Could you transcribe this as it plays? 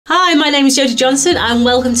Hi, my name is Jodie Johnson and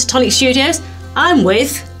welcome to Tonic Studios. I'm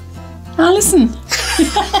with Alison.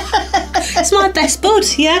 It's my best bud,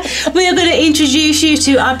 yeah. We are going to introduce you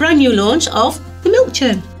to our brand new launch of the Milk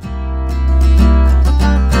Churn.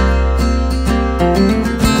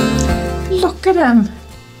 Look at them.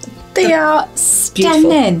 They are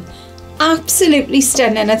stunning. Beautiful. Absolutely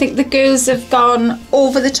stunning. I think the girls have gone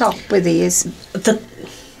over the top with these. The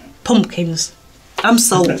pumpkins. I'm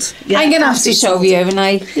sold. Yeah, I'm going to have to show you, and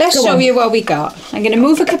let's show you what we got. I'm going to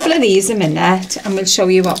move a couple of these a minute and we'll show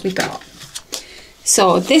you what we got.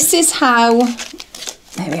 So this is how,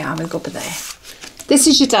 there we are, we'll go over there. This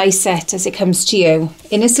is your die set as it comes to you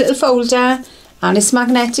in this little folder and this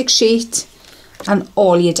magnetic sheet and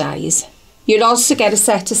all your dies. You'll also get a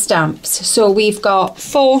set of stamps. So we've got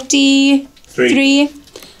 43,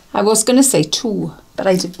 I was going to say 2, but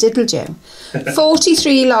I diddled you.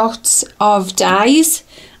 43 lots of dies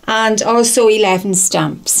and also 11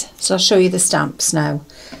 stamps. So I'll show you the stamps now.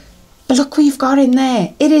 But look what you've got in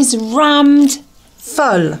there. It is rammed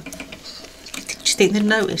full. Do you think they've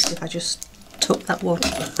noticed if I just took that one?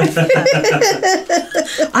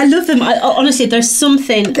 I love them. Honestly, there's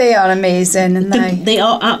something. They are amazing, and they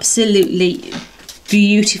are absolutely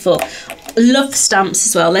beautiful. Love the stamps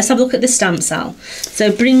as well. Let's have a look at the stamps, Al.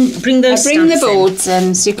 So bring those. Bring the boards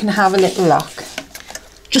in so you can have a little look.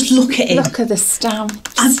 Just look at him. Look at the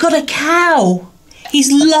stamps. I've got a cow. He's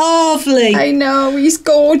lovely. I know, he's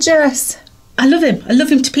gorgeous. I love him. I love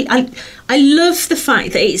him to pieces. I love the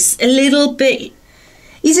fact that it's a little bit.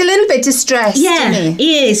 He's a little bit distressed, yeah, isn't he?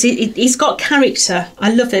 He is. He's got character.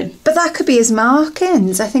 I love him. But that could be his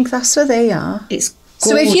markings. I think that's what they are. It's gorgeous.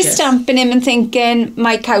 So if you're stamping him and thinking,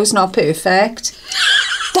 my cow's not perfect,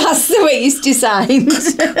 that's the way he's designed.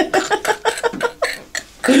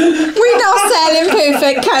 We're not selling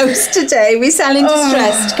perfect cows today. We're selling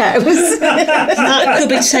distressed cows. That could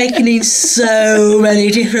be taken in so many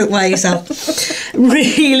different ways, Al.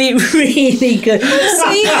 Really, really good.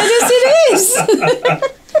 See, yes it is.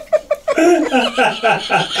 I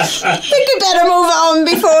think we better move on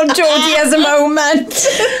before Jodie has a moment.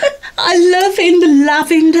 I love the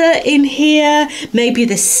lavender in here, maybe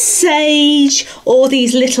the sage, or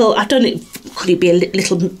these little, I don't know, could it be a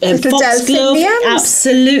little foxglove?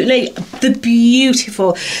 Absolutely. The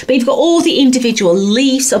beautiful. But you've got all the individual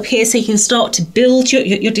leaves up here so you can start to build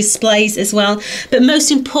your displays as well. But most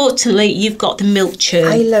importantly, you've got the Milk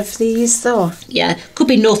Churn. I love these though. Yeah, could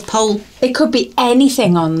be North Pole. It could be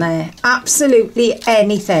anything on there. Absolutely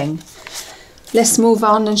anything. Let's move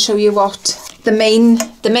on and show you what the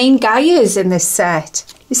main guy is in this set.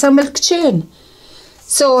 It's our Milk Churn.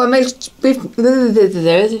 So the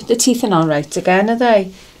teeth are not right again, are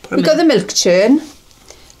they? We've got the Milk Churn.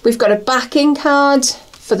 We've got a backing card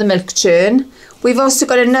for the Milk Churn. We've also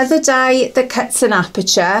got another die that cuts an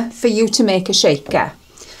aperture for you to make a shaker.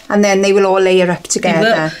 And then they will all layer up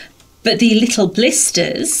together. But the little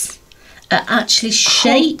blisters are actually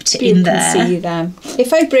shaped in there. You can see them.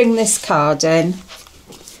 If I bring this card in,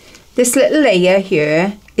 this little layer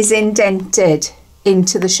here is indented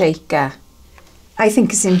into the shaker. I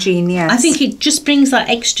think it's ingenious. I think it just brings that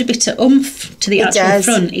extra bit of oomph to the actual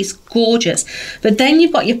front. It's gorgeous. But then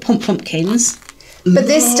you've got your pumpkins. But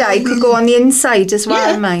this die could go on the inside as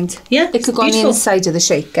well, mind. Yeah, it could go on the inside of the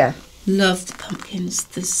shaker. Love the pumpkins.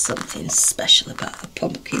 There's something special about a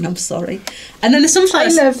pumpkin, I'm sorry. And then the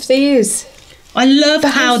sunflowers. I love these. I love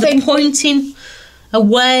how they're pointing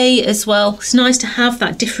away as well. It's nice to have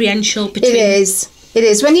that differential between. It is. It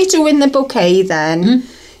is. When you're doing the bouquet then,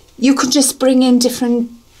 you could just bring in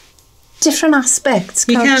different aspects,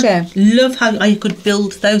 can't you? Love how I could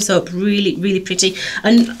build those up really, really pretty.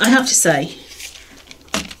 And I have to say,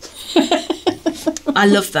 I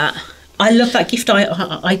love that. I love that gift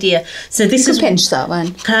idea. So this is pinch that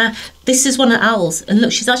one. This is one of Al's, and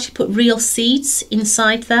look, she's actually put real seeds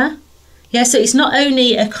inside there. Yeah, so it's not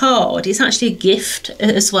only a card; it's actually a gift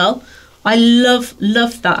as well. I love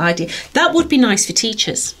that idea. That would be nice for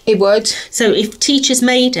teachers. It would. So if teachers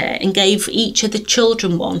made it and gave each of the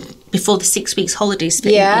children one before the 6 weeks holidays, for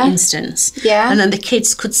instance, and then the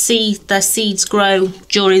kids could see their seeds grow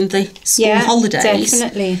during the school holidays.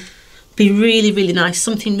 Definitely. Be really, really nice.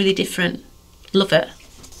 Something really different. Love it.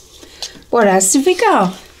 What else have we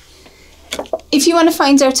got? If you want to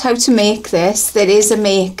find out how to make this, there is a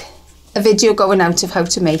video going out of how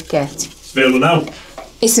to make it. It's available now.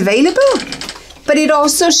 It's available, but it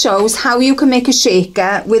also shows how you can make a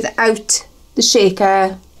shaker without the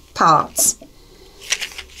shaker parts.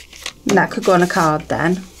 And that could go on a card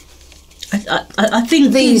then. I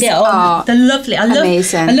think these are they're lovely.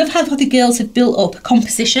 amazing. I love how the girls have built up a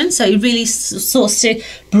composition, so it really sorts to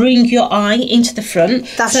bring your eye into the front.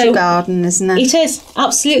 That's your garden, isn't it? It is,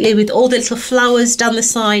 absolutely, with all the little flowers down the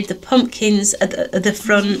side, the pumpkins at the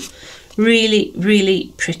front. Really,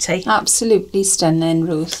 really pretty. Absolutely stunning,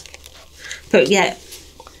 Ruth. But yeah,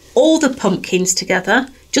 all the pumpkins together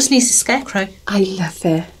just needs a scarecrow. I love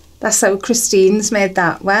it. That's how Christine's made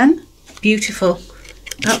that one. Beautiful.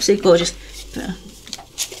 Absolutely gorgeous.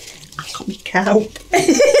 I've got my cow.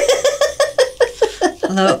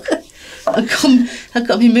 Look, I've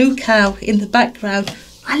got my moo cow in the background.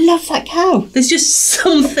 I love that cow. There's just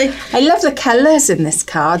something. I love the colours in this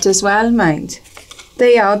card as well, mind.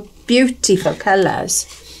 They are beautiful colours.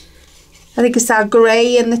 I think it's that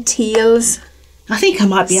grey and the teals. I think I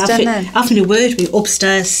might be having a word with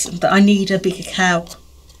upstairs that I need a bigger cow.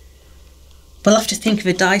 We'll have to think of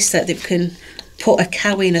a die set that can put a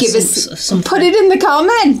cow in or something. Put it in the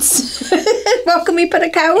comments. What can we put a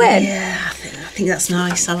cow in? Yeah, I think that's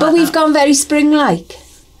nice. I like but we've that. gone very spring-like.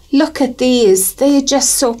 Look at these. They are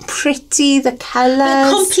just so pretty, the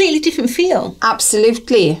colours. A completely different feel.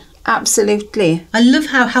 Absolutely. Absolutely. I love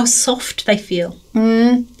how soft they feel.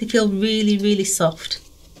 They feel really, really soft.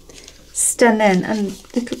 Stunning. And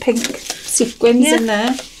little pink sequins in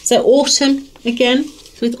there. So autumn again,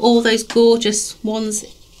 with all those gorgeous ones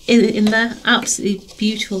in there. Absolutely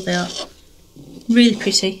beautiful they are. Really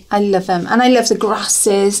pretty. I love them. And I love the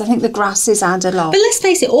grasses. I think the grasses add a lot. But let's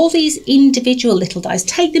face it, all these individual little dies,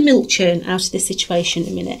 take the milk churn out of the situation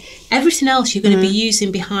in a minute. Everything else you're going to be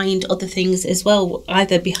using behind other things as well,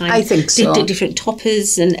 either behind I think so. different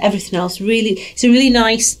toppers and everything else. Really, it's a really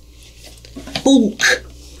nice bulk.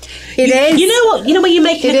 It is. You know what? You know when you're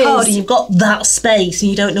making a card and you've got that space and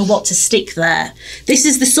you don't know what to stick there? This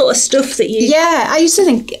is the sort of stuff that you... Yeah, I used to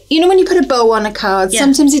think, you know when you put a bow on a card,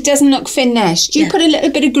 sometimes it doesn't look finished. You put a little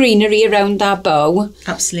bit of greenery around that bow.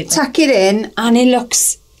 Absolutely. Tuck it in and it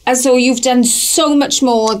looks as though you've done so much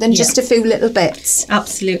more than just a few little bits.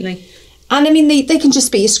 Absolutely. And I mean, they can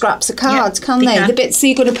just be your scraps of cards, can't they? The bits that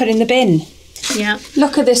you're going to put in the bin. Yeah.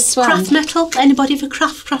 Look at this one. Craft metal. Anybody for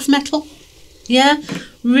craft metal? Yeah,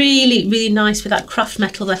 really, really nice with that craft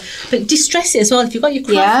metal there. But distress it as well. If you've got your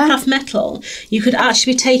craft metal, you could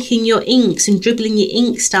actually be taking your inks and dribbling your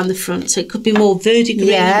inks down the front. So it could be more verdigris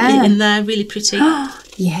in there. Really pretty.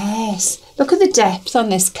 Yes. Look at the depth on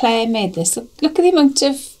this. Claire made this. Look at the amount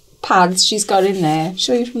of pads she's got in there. I'll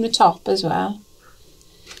show you from the top as well.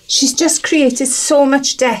 She's just created so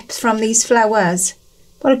much depth from these flowers.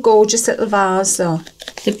 What a gorgeous little vase though.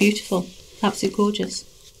 They're beautiful. Absolutely gorgeous.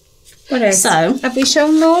 What else? So, have we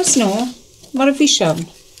shown those? No. What have we shown?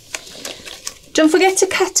 Don't forget to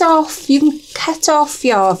cut off. You can cut off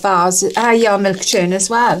your vase, your milk churn as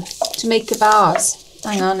well to make a vase.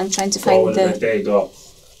 Hang on, I'm trying to find the. There you go.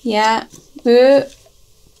 Yeah.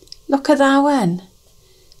 Look at that one.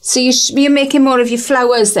 So you're making more of your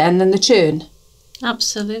flowers then than the churn.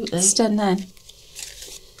 Absolutely. Stunning.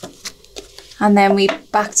 And then we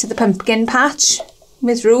back to the pumpkin patch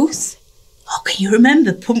with Ruth. Oh, can you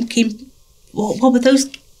remember pumpkin? What were those?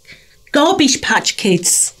 Garbage Patch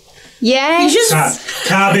Kids. Yes.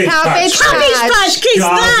 Cabbage Patch Kids.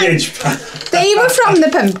 Garbage patch. They were from the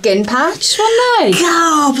pumpkin patch, weren't they?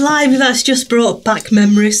 Oh, blimey, that's just brought back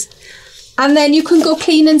memories. And then you can go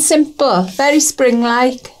clean and simple. Very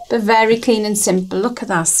spring-like, but very clean and simple. Look at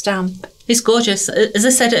that stamp. It's gorgeous. As I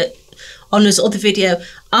said on this other video,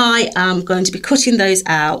 I am going to be cutting those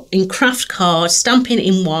out in craft cards, stamping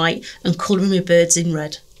in white and colouring my birds in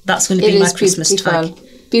red. That's going to be my Christmas tag.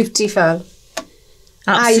 Beautiful.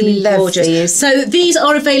 Absolutely I love gorgeous. These. So these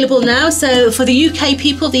are available now. So for the UK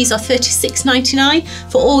people, these are $36.99.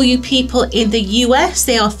 For all you people in the US,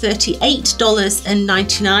 they are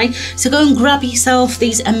 $38.99. So go and grab yourself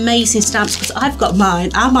these amazing stamps because I've got mine.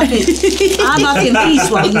 I'm having these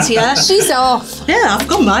ones. Yeah, she's off. Yeah, I've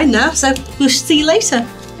got mine now. So we'll see you later.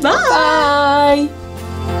 Bye. Bye.